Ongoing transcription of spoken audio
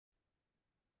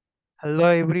Hello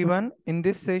everyone. In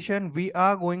this session, we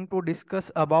are going to discuss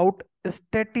about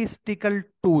statistical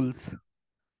tools.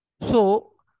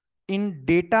 So, in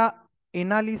data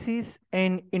analysis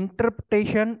and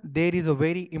interpretation, there is a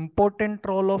very important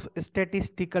role of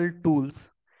statistical tools.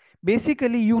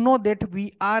 Basically, you know that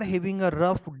we are having a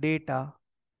rough data,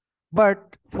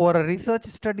 but for a research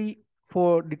study,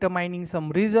 for determining some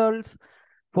results,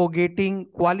 for getting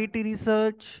quality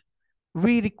research,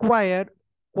 we require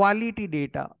quality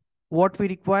data. What we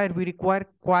require? We require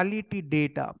quality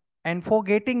data. And for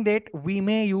getting that, we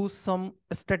may use some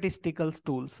statistical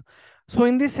tools. So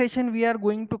in this session, we are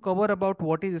going to cover about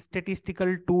what is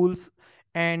statistical tools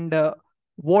and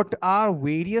what are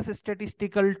various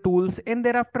statistical tools, and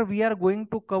thereafter we are going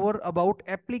to cover about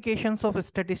applications of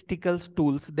statistical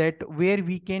tools, that where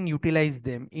we can utilize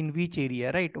them in which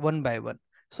area, right, one by one.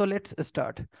 So let's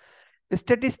start.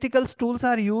 Statistical tools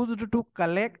are used to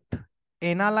collect,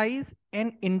 analyze,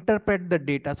 and interpret the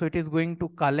data. So it is going to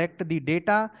collect the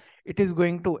data, it is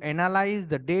going to analyze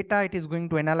the data, it is going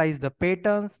to analyze the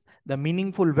patterns, the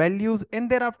meaningful values, and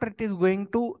thereafter it is going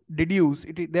to deduce,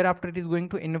 thereafter it is going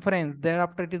to inference,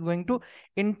 thereafter it is going to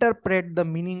interpret the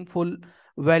meaningful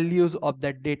values of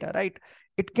that data, right?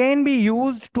 It can be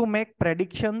used to make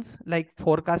predictions like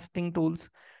forecasting tools,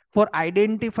 for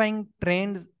identifying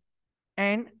trends,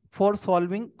 and for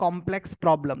solving complex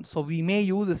problems. So we may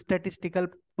use statistical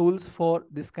tools for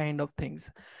this kind of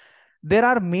things. There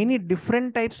are many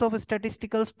different types of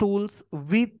statistical tools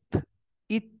with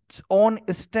its own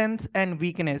strengths and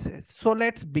weaknesses. So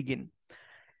let's begin.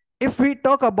 If we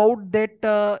talk about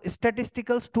that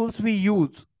statistical tools we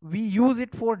use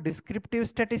it for descriptive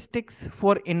statistics,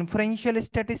 for inferential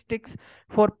statistics,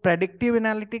 for predictive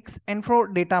analytics, and for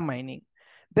data mining.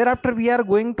 Thereafter we are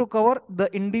going to cover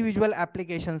the individual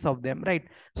applications of them, right?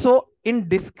 So in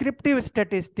descriptive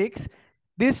statistics,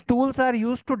 these tools are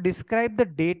used to describe the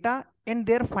data and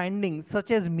their findings,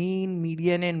 such as mean,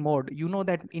 median, and mode. You know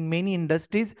that in many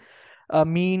industries,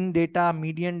 mean data,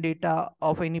 median data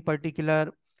of any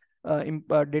particular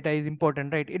data is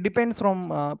important, right? It depends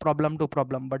from problem to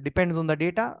problem, but depends on the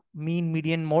data, mean,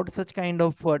 median, mode, such kind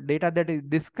of data that is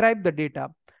describe the data.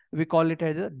 We call it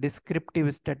as a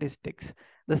descriptive statistics.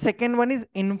 The second one is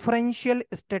inferential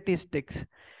statistics.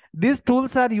 These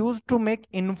tools are used to make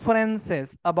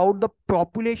inferences about the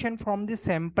population from the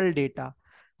sample data,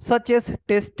 such as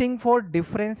testing for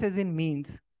differences in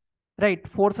means, right?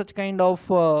 For such kind of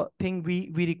thing,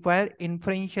 we require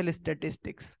inferential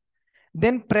statistics.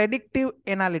 Then predictive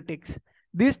analytics.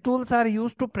 These tools are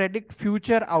used to predict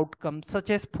future outcomes, such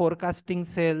as forecasting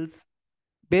sales.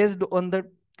 Based on the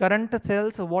current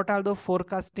sales, what are the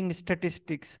forecasting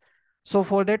statistics? So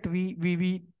for that,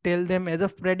 we tell them as a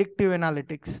predictive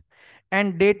analytics.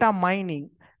 And data mining.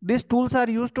 These tools are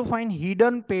used to find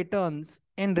hidden patterns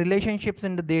and relationships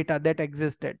in the data that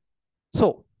existed.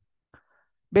 So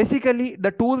basically, the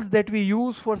tools that we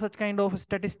use for such kind of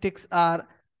statistics are: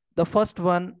 the first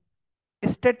one,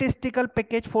 statistical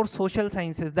package for social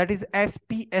sciences, that is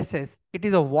SPSS. It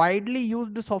is a widely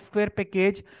used software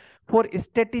package for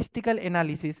statistical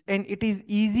analysis, and it is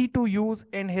easy to use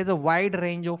and has a wide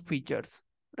range of features,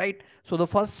 right? So the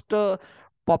first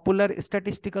popular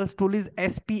statistical tool is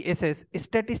SPSS,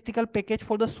 statistical package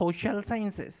for the social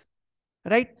sciences,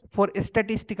 right, for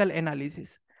statistical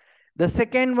analysis. The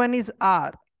second one is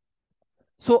R.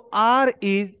 So R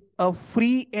is a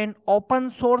free and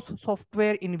open source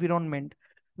software environment.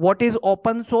 What is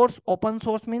open source? Open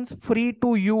source means free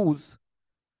to use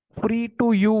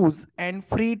and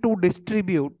free to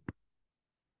distribute,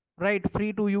 right?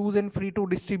 Free to use and free to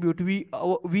distribute.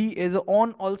 We as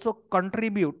on also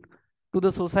contribute to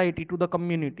the society, to the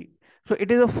community. So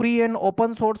it is a free and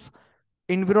open source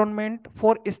environment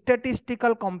for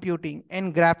statistical computing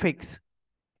and graphics.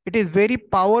 It is very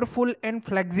powerful and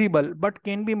flexible, but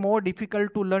can be more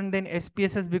difficult to learn than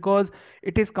SPSS because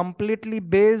it is completely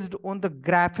based on the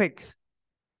graphics.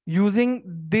 Using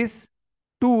this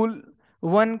tool,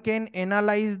 one can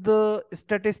analyze the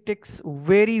statistics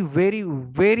very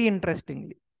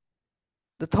interestingly.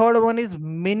 The third one is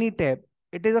Minitab.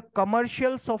 It is a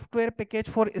commercial software package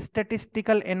for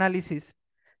statistical analysis,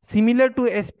 similar to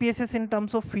SPSS in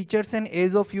terms of features and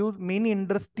ease of use. Many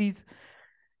industries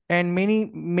and many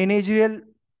managerial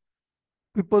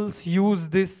peoples use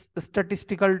this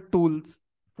statistical tools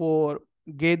for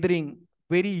gathering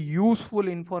very useful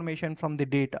information from the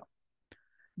data.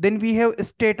 Then we have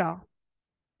Stata.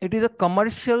 It is a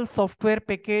commercial software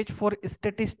package for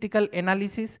statistical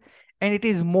analysis, and it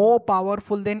is more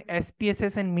powerful than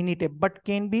SPSS and Minitab, but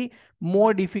can be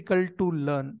more difficult to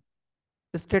learn.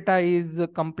 Stata is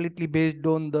completely based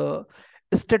on the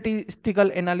statistical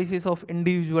analysis of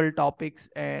individual topics,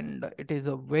 and it is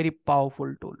a very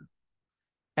powerful tool.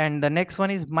 And the next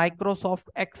one is Microsoft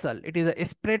Excel. It is a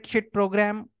spreadsheet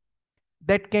program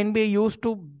that can be used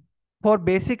to for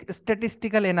basic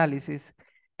statistical analysis,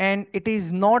 and it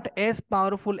is not as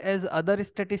powerful as other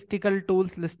statistical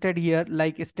tools listed here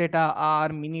like Stata R,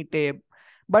 Minitab,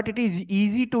 but it is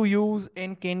easy to use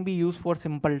and can be used for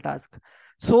simple tasks.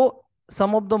 So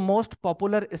some of the most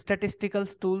popular statistical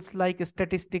tools like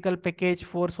statistical package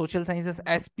for social sciences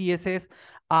SPSS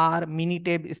are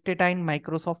Minitab, Stata, and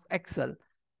Microsoft Excel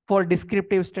for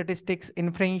descriptive statistics,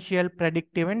 inferential,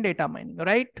 predictive, and data mining,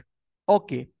 right?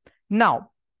 Okay. Now,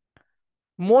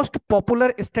 most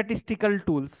popular statistical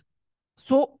tools.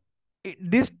 So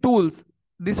these tools,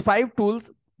 these 5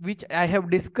 tools which I have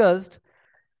discussed,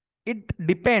 it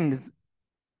depends.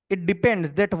 It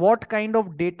depends that what kind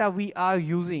of data we are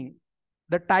using.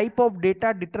 The type of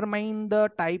data determine the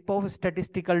type of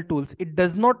statistical tools. It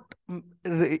does not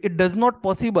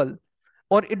possible,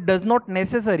 or it does not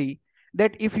necessary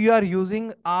that if you are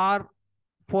using R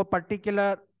for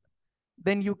particular,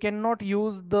 then you cannot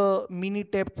use the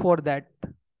Minitab for that,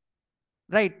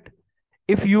 right?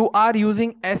 If you are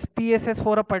using SPSS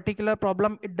for a particular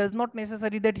problem, it does not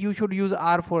necessary that you should use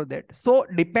R for that. So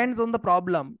depends on the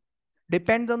problem,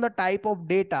 depends on the type of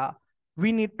data,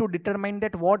 we need to determine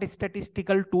that what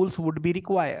statistical tools would be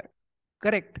required,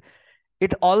 correct?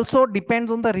 It also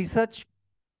depends on the research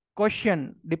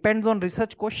question, depends on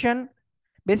research question.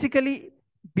 Basically,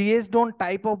 based on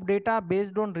type of data,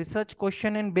 based on research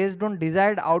question, and based on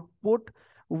desired output,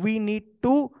 we need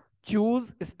to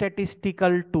choose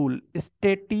statistical tool.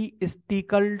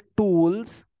 Statistical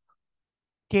tools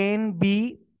can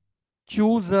be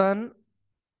chosen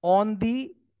on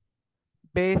the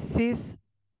basis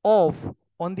of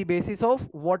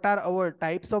what are our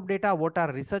types of data, what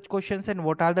are research questions, and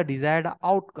what are the desired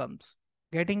outcomes.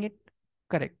 Getting it?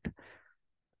 Correct.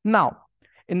 Now,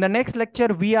 in the next lecture,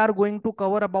 we are going to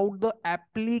cover about the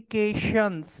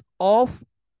applications of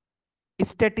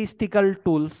statistical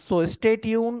tools. So stay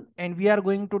tuned, and we are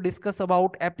going to discuss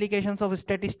about applications of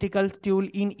statistical tool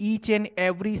in each and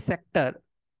every sector.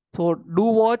 So do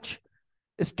watch,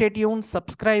 stay tuned,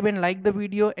 subscribe and like the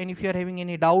video. And if you are having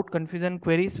any doubt, confusion,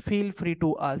 queries, feel free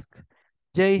to ask.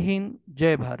 Jai Hind,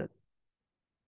 Jai Bharat.